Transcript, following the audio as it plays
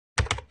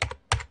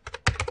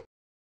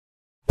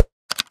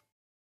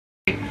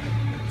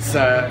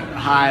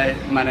Hi,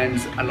 my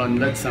name's Alon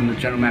Litz. I'm the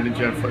General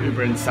Manager for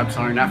Uber in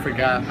Sub-Saharan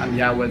Africa. I'm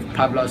here with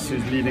Pavlos,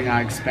 who's leading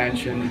our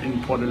expansion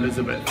in Port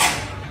Elizabeth.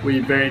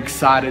 We're very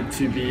excited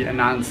to be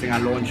announcing our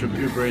launch of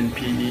Uber in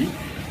PE,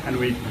 and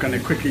we're going to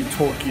quickly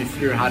talk you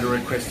through how to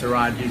request a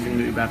ride using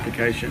the Uber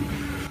application.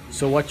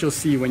 So what you'll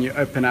see when you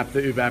open up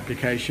the Uber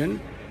application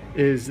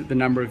is the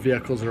number of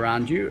vehicles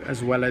around you,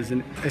 as well as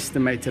an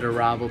estimated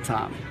arrival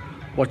time.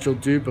 What you'll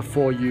do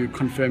before you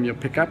confirm your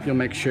pickup, you'll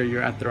make sure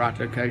you're at the right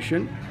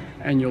location,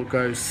 and you'll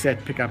go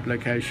set pickup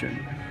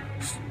location.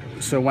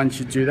 So once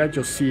you do that,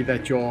 you'll see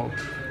that your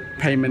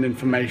payment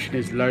information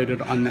is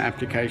loaded on the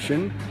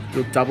application.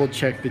 You'll double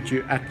check that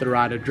you're at the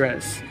right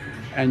address,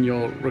 and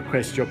you'll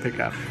request your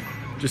pickup.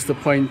 Just a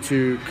point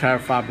to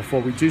clarify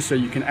before we do so,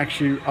 you can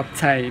actually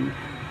obtain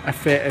a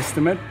fair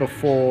estimate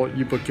before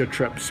you book your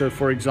trip. So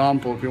for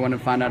example, if you want to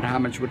find out how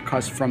much it would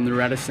cost from the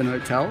Radisson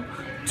Hotel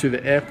to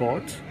the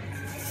airport,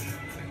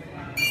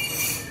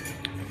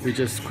 we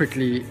just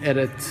quickly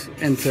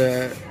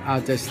enter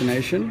our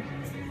destination.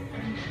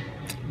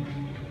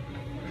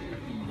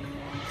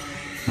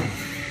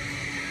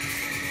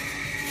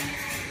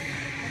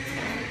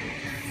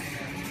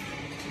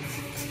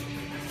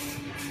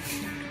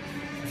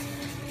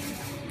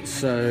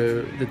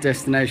 So the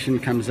destination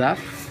comes up.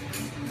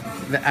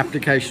 The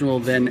application will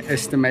then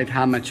estimate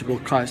how much it will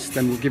cost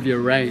and will give you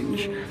a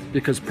range,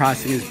 because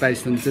pricing is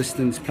based on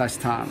distance plus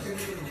time.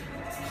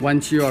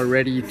 Once you are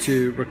ready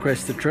to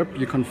request a trip,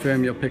 you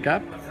confirm your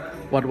pickup.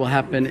 What will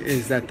happen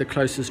is that the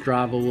closest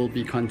driver will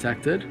be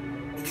contacted,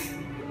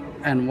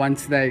 and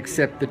once they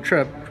accept the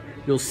trip,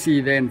 you'll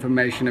see their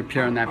information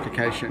appear on the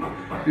application.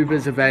 Uber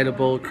is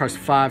available across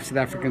 5 South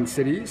African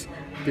cities,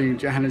 being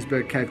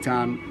Johannesburg, Cape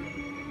Town,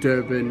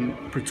 Durban,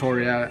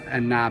 Pretoria,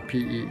 and now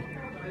PE.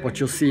 What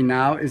you'll see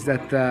now is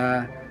that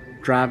the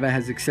driver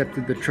has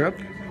accepted the trip.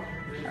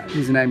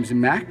 His name's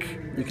Mac.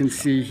 You can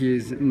see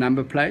his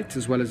number plate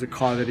as well as the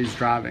car that he's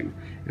driving.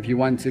 If you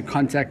want to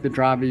contact the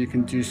driver, you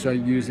can do so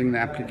using the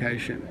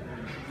application.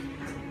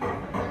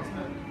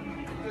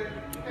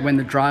 When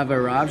the driver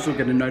arrives, you'll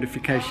get a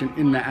notification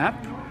in the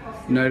app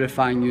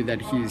notifying you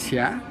that he is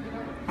here,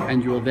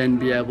 and you will then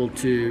be able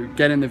to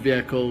get in the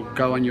vehicle,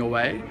 go on your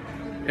way.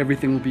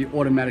 Everything will be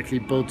automatically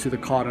billed to the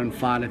card on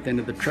file at the end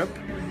of the trip,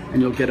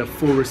 and you'll get a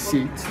full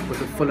receipt with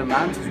the full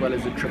amount as well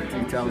as the trip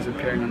details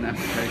appearing on the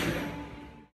application.